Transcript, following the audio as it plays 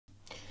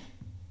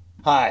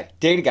Hi,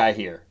 Data Guy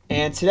here.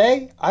 And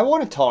today I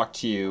want to talk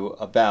to you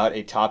about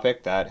a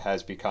topic that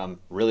has become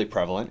really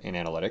prevalent in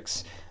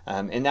analytics,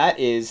 and that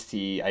is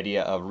the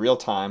idea of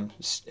real-time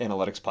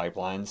analytics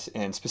pipelines,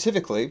 and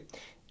specifically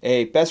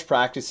a best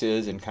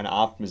practices and kind of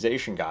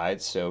optimization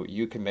guide so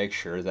you can make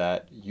sure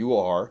that you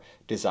are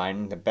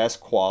designing the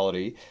best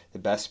quality, the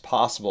best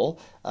possible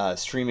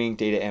streaming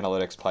data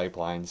analytics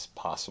pipelines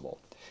possible.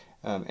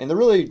 And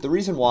the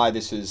reason why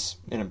this is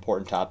an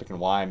important topic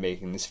and why I'm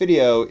making this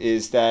video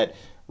is that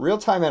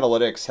real-time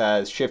analytics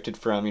has shifted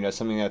from,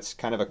 something that's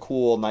kind of a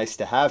cool, nice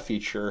to have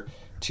feature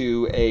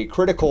to a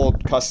critical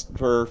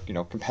customer,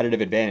 competitive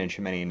advantage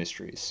in many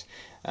industries.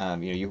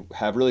 You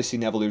have really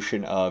seen the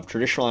evolution of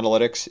traditional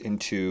analytics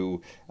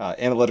into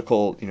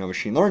analytical,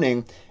 machine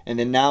learning, and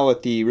then now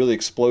with the really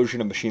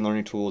explosion of machine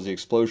learning tools, the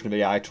explosion of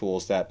AI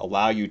tools that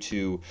allow you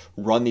to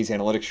run these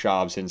analytics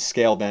jobs and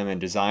scale them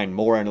and design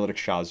more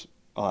analytics jobs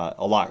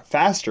a lot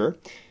faster,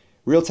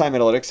 real-time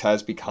analytics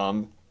has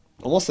become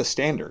almost a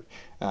standard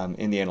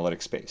in the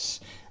analytics space.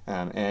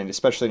 And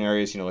especially in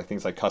areas, like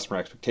things like customer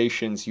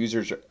expectations,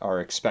 users are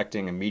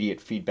expecting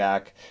immediate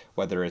feedback,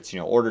 whether it's,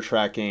 order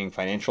tracking,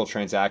 financial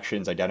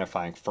transactions,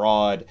 identifying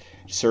fraud,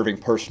 serving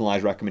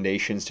personalized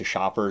recommendations to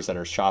shoppers that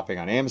are shopping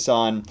on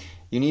Amazon.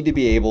 You need to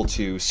be able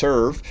to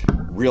serve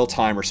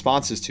real-time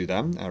responses to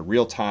them,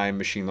 real-time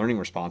machine learning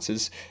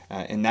responses,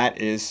 and that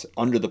is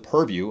under the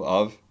purview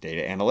of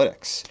data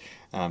analytics.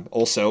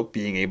 Also,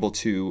 being able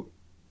to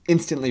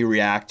instantly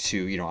react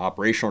to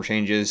operational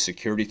changes,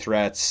 security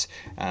threats,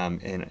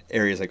 in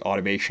areas like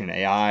automation and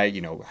AI.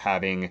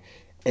 Having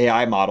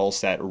AI models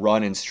that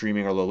run in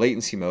streaming or low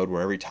latency mode,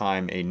 where every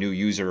time a new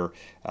user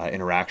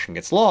interaction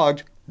gets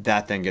logged,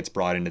 that then gets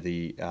brought into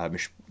the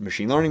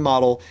machine learning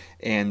model,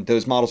 and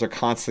those models are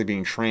constantly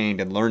being trained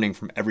and learning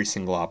from every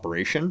single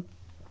operation.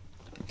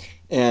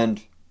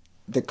 And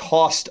the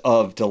cost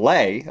of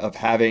delay of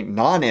having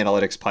non-real-time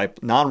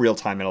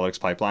analytics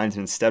pipelines and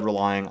instead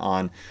relying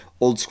on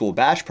old school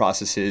batch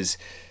processes,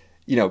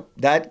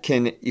 that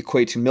can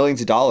equate to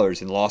millions of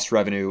dollars in lost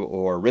revenue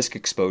or risk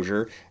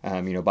exposure,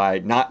 by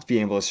not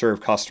being able to serve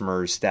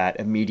customers that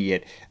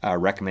immediate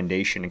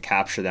recommendation and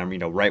capture them,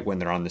 right when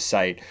they're on the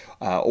site,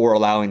 or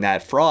allowing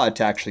that fraud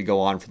to actually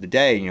go on for the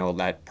day.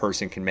 That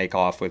person can make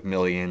off with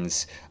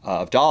millions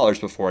of dollars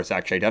before it's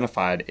actually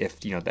identified if,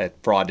 that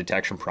fraud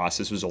detection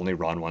process was only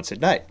run once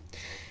at night.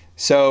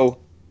 So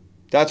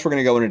that's where we're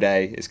going to go in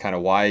today is kind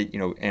of why,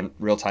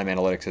 real-time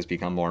analytics has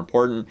become more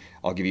important.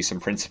 I'll give you some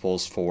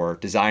principles for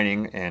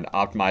designing and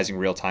optimizing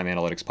real-time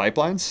analytics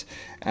pipelines,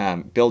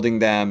 building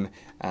them,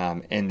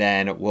 and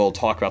then we'll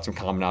talk about some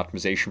common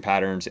optimization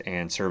patterns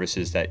and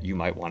services that you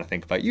might want to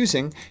think about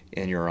using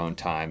in your own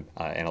time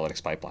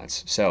analytics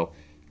pipelines. So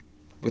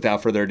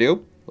without further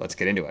ado, let's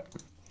get into it.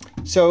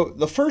 So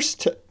the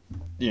first,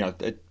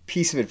 the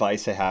piece of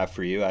advice I have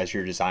for you as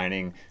you're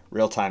designing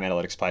real-time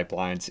analytics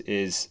pipelines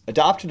is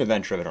adopt an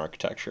event-driven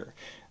architecture.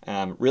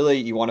 Really,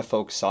 you want to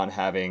focus on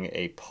having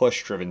a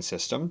push-driven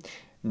system,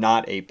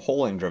 not a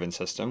polling-driven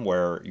system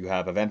where you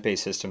have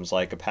event-based systems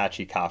like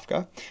Apache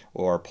Kafka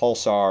or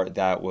Pulsar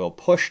that will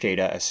push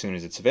data as soon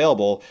as it's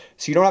available.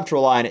 So you don't have to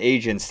rely on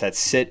agents that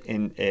sit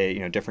in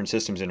different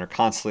systems and are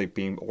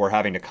constantly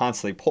having to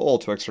constantly pull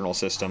to external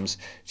systems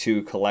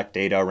to collect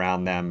data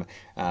around them.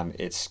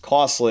 It's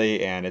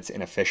costly and it's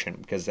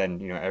inefficient because then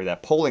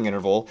that polling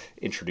interval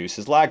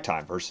introduces lag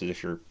time versus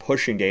if you're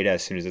pushing data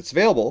as soon as it's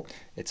available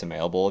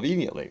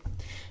immediately.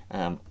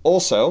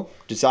 Also,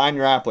 design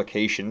your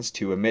applications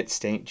to emit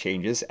state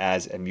changes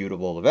as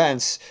immutable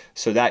events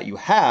so that you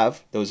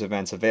have those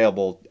events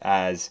available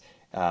as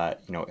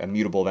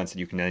immutable events that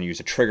you can then use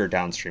to trigger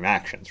downstream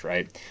actions,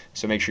 right?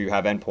 So make sure you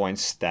have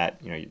endpoints that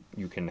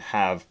you can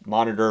have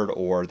monitored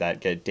or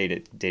that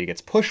data gets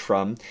pushed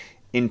from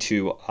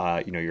into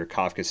your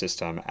Kafka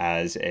system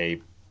as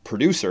a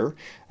producer,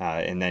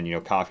 and then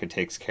Kafka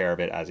takes care of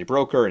it as a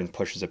broker and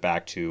pushes it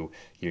back to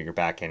your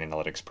backend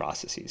analytics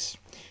processes.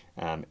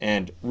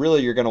 And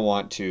really, you're going to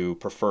want to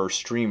prefer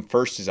stream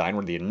first design,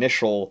 where the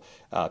initial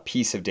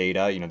piece of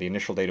data, the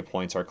initial data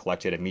points are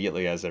collected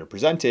immediately as they're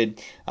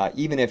presented.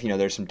 Even if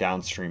there's some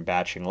downstream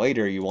batching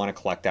later, you want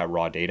to collect that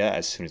raw data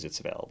as soon as it's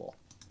available.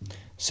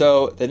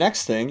 So the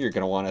next thing you're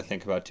going to want to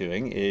think about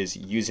doing is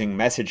using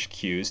message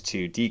queues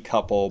to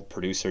decouple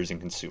producers and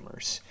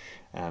consumers.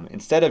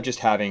 Instead of just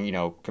having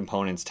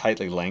components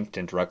tightly linked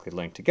and directly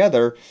linked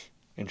together,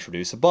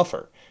 introduce a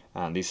buffer.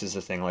 This is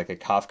a thing like a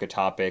Kafka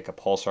topic, a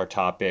Pulsar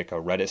topic, a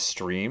Redis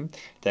stream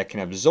that can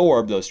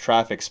absorb those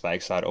traffic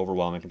spikes without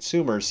overwhelming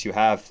consumers. So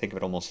you think of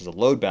it almost as a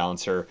load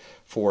balancer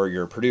for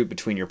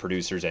between your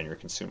producers and your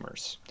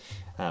consumers.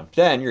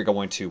 Then you're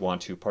going to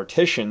want to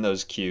partition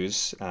those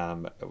queues,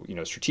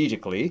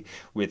 strategically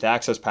with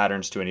access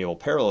patterns to enable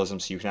parallelism,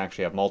 so you can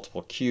actually have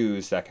multiple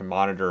queues that can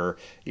monitor,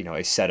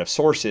 a set of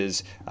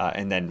sources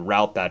and then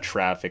route that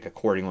traffic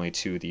accordingly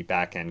to the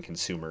backend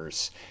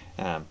consumers.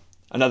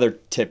 Another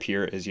tip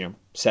here is,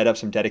 set up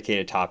some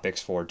dedicated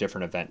topics for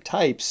different event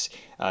types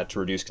to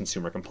reduce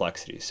consumer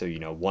complexity. So,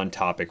 one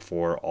topic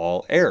for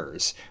all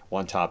errors,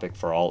 one topic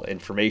for all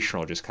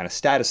informational, just kind of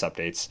status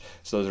updates.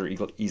 So those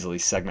are easily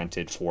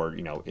segmented for,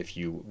 if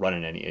you run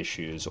into any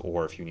issues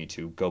or if you need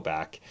to go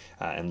back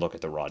and look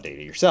at the raw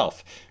data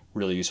yourself.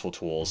 Really useful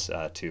tools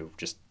to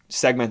just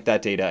segment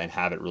that data and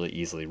have it really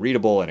easily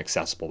readable and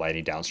accessible by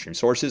any downstream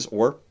sources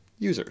or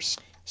users.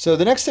 So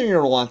the next thing you're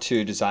going to want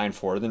to design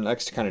for, the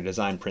next kind of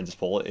design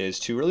principle, is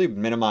to really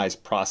minimize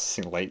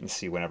processing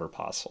latency whenever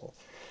possible.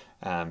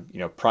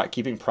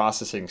 Keeping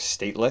processing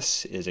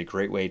stateless is a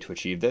great way to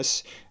achieve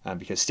this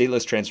because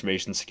stateless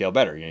transformations scale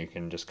better. You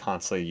can just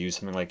constantly use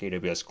something like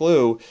AWS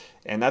Glue,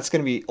 and that's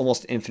going to be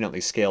almost infinitely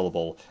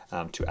scalable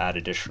to add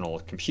additional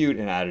compute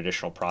and add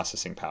additional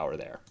processing power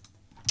there.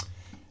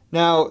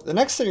 Now, the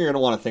next thing you're going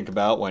to want to think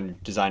about when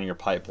designing your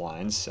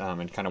pipelines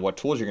and kind of what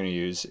tools you're going to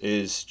use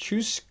is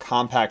choose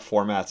compact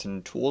formats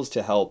and tools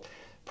to help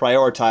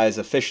prioritize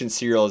efficient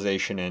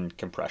serialization and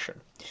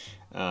compression.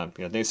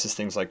 This is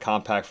things like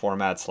compact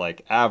formats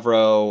like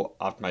Avro,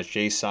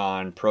 Optimized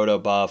JSON,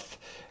 Protobuf,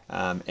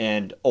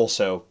 and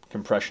also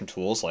compression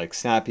tools like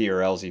Snappy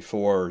or LZ4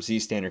 or Z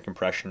standard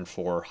compression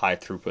for high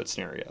throughput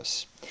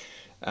scenarios.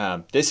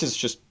 This is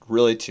just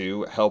really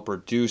to help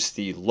reduce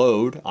the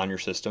load on your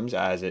systems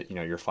as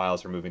your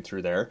files are moving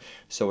through there.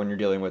 So when you're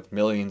dealing with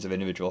millions of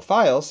individual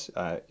files,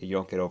 you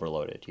don't get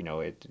overloaded.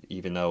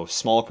 Even though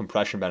small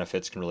compression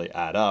benefits can really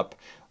add up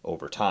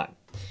over time.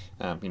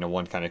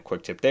 One kind of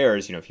quick tip there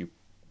is, if you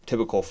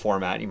typical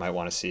format you might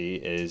want to see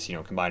is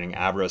combining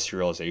Avro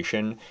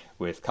serialization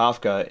with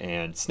Kafka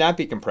and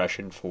Snappy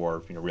compression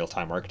for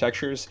real-time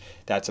architectures.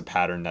 That's a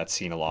pattern that's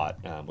seen a lot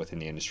within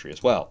the industry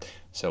as well.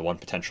 So one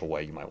potential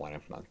way you might want to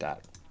implement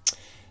that.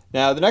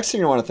 Now, the next thing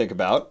you want to think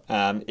about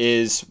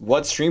is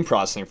what stream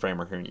processing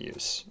framework you're going to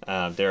use.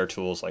 There are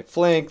tools like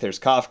Flink, there's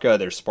Kafka,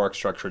 there's Spark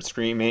structured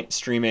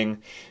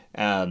streaming,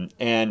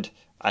 and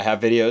I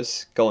have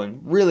videos going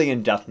really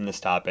in depth in this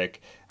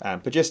topic,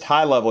 but just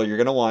high level, you're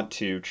going to want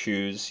to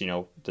choose,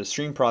 the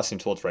stream processing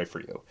tool that's right for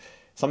you.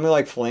 Something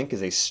like Flink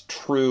is a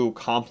true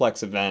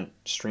complex event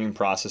stream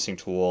processing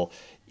tool.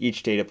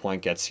 Each data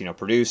point gets,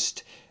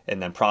 produced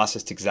and then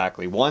processed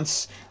exactly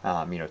once.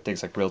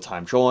 Things like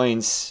real-time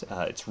joins.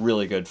 It's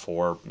really good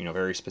for,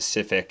 very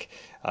specific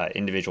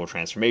individual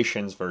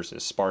transformations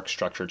versus Spark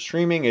structured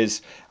streaming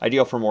is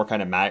ideal for more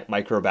kind of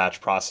micro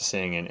batch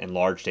processing and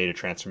large data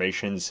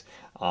transformations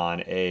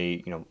on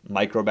a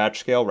micro batch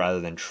scale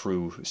rather than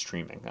true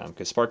streaming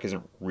because Spark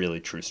isn't really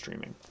true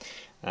streaming.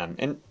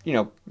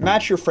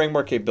 Match your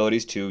framework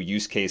capabilities to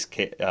use case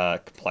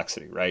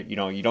complexity, right? You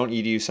don't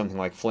need to use something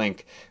like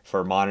Flink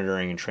for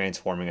monitoring and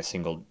transforming a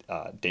single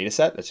data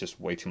set. That's just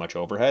way too much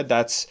overhead.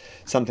 That's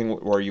something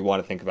where you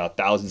want to think about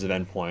thousands of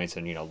endpoints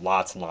and,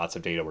 lots and lots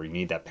of data where you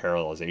need that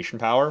parallelization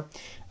power.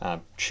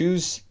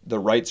 Choose the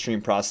right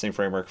stream processing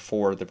framework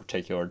for the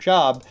particular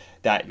job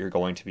that you're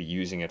going to be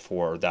using it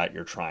for, that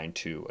you're trying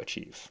to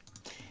achieve.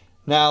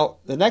 Now,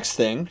 the next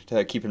thing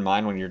to keep in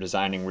mind when you're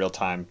designing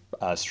real-time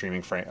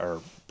streaming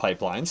or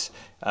pipelines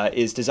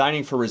is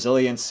designing for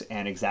resilience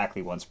and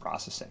exactly once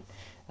processing.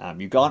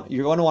 You're going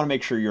to want to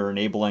make sure you're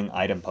enabling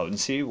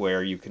idempotency,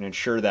 where you can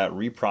ensure that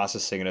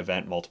reprocessing an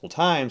event multiple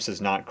times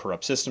does not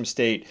corrupt system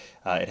state.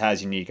 It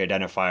has unique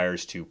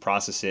identifiers to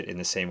process it in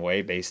the same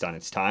way based on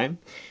its time.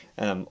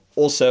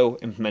 Also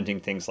implementing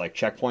things like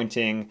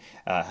checkpointing,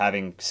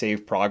 having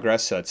saved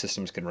progress so that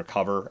systems can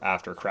recover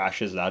after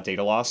crashes without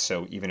data loss.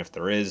 So even if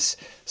there is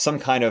some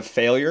kind of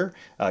failure,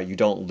 you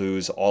don't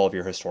lose all of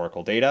your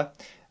historical data.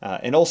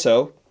 And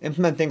also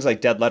implement things like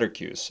dead letter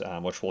queues,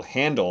 which will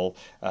handle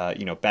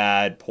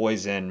bad,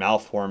 poison,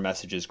 malformed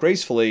messages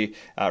gracefully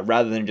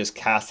rather than just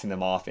casting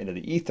them off into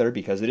the ether,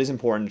 because it is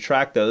important to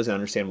track those and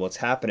understand what's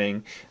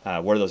happening,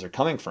 where those are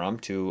coming from,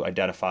 to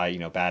identify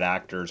bad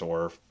actors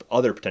or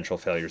other potential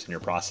failures in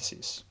your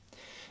processes.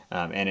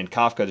 And in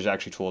Kafka, there's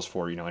actually tools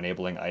for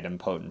enabling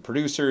idempotent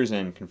producers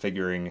and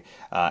configuring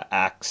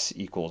ACKs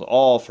equals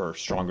all for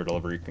stronger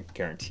delivery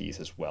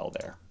guarantees as well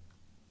there.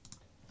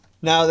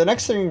 Now, the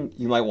next thing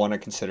you might want to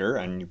consider,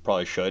 and you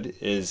probably should,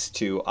 is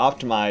to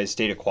optimize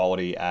data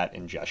quality at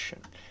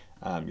ingestion.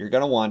 You're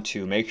going to want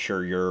to make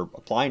sure you're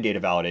applying data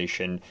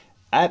validation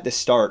at the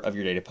start of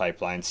your data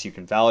pipeline so you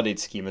can validate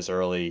schemas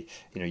early,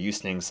 use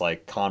things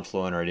like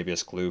Confluent or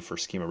AWS Glue for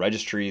schema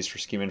registries, for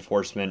schema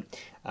enforcement,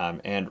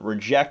 and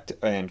reject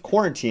and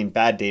quarantine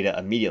bad data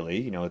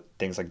immediately,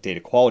 things like data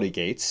quality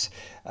gates,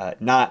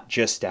 not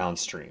just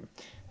downstream.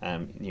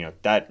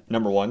 That,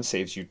 number one,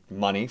 saves you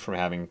money from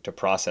having to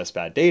process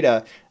bad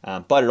data,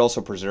 but it also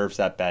preserves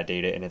that bad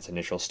data in its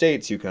initial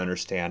state so you can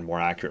understand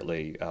more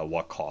accurately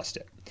what caused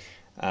it.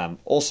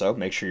 Also,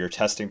 make sure you're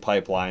testing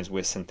pipelines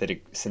with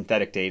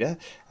synthetic data,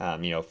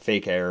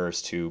 fake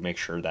errors, to make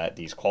sure that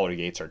these quality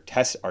gates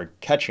are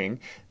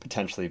catching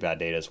potentially bad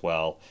data as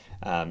well.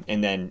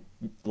 And then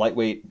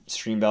lightweight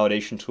stream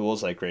validation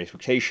tools like Great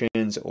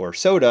Expectations or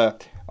Soda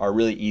are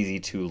really easy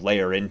to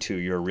layer into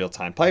your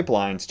real-time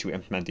pipelines to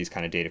implement these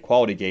kind of data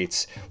quality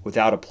gates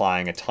without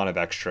applying a ton of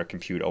extra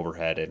compute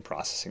overhead and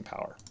processing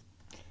power.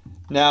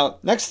 Now,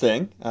 next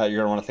thing you're going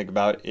to want to think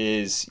about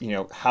is,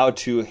 how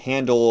to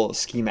handle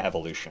schema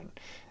evolution.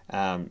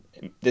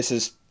 This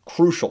is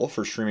crucial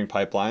for streaming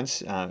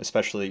pipelines,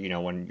 especially,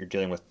 when you're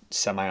dealing with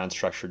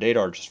semi-unstructured data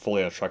or just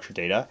fully unstructured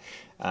data.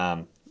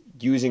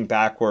 Using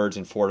backwards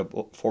and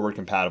forward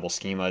compatible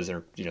schemas,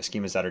 or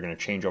schemas that are going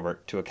to change over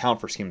to account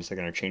for schemas that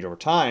are going to change over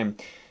time,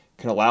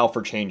 can allow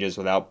for changes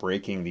without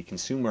breaking the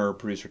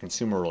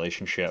producer-consumer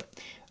relationship.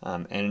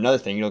 And another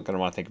thing you're going to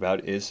want to think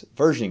about is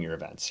versioning your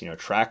events.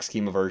 Track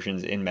schema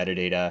versions in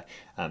metadata.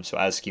 So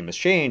as schemas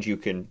change, you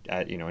can,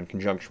 in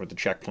conjunction with the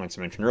checkpoints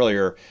I mentioned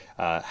earlier,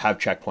 have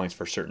checkpoints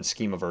for certain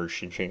schema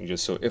version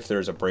changes. So if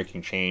there's a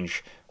breaking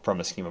change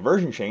from a schema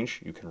version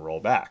change, you can roll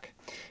back.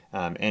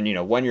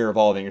 And when you're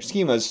evolving your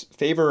schemas,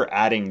 favor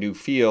adding new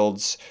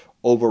fields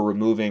over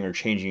removing or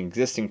changing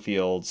existing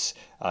fields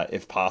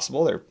if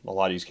possible. There are a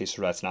lot of use cases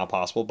where that's not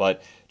possible,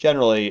 but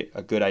generally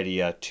a good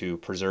idea to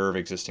preserve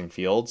existing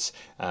fields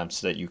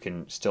so that you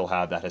can still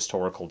have that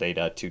historical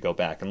data to go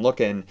back and look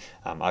in.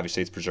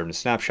 Obviously, it's preserved in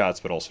snapshots,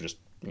 but also just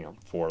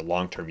for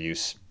long-term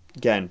use.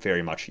 Again,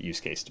 very much use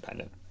case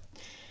dependent.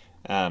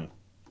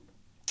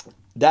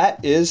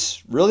 That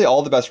is really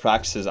all the best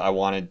practices I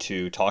wanted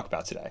to talk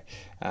about today.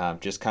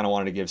 Just kind of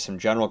wanted to give some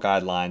general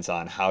guidelines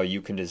on how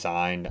you can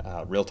design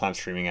real-time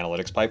streaming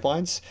analytics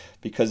pipelines,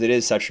 because it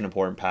is such an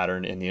important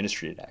pattern in the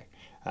industry today.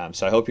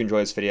 So I hope you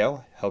enjoyed this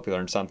video. I hope you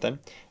learned something,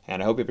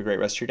 and I hope you have a great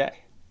rest of your day.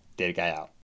 Data Guy out.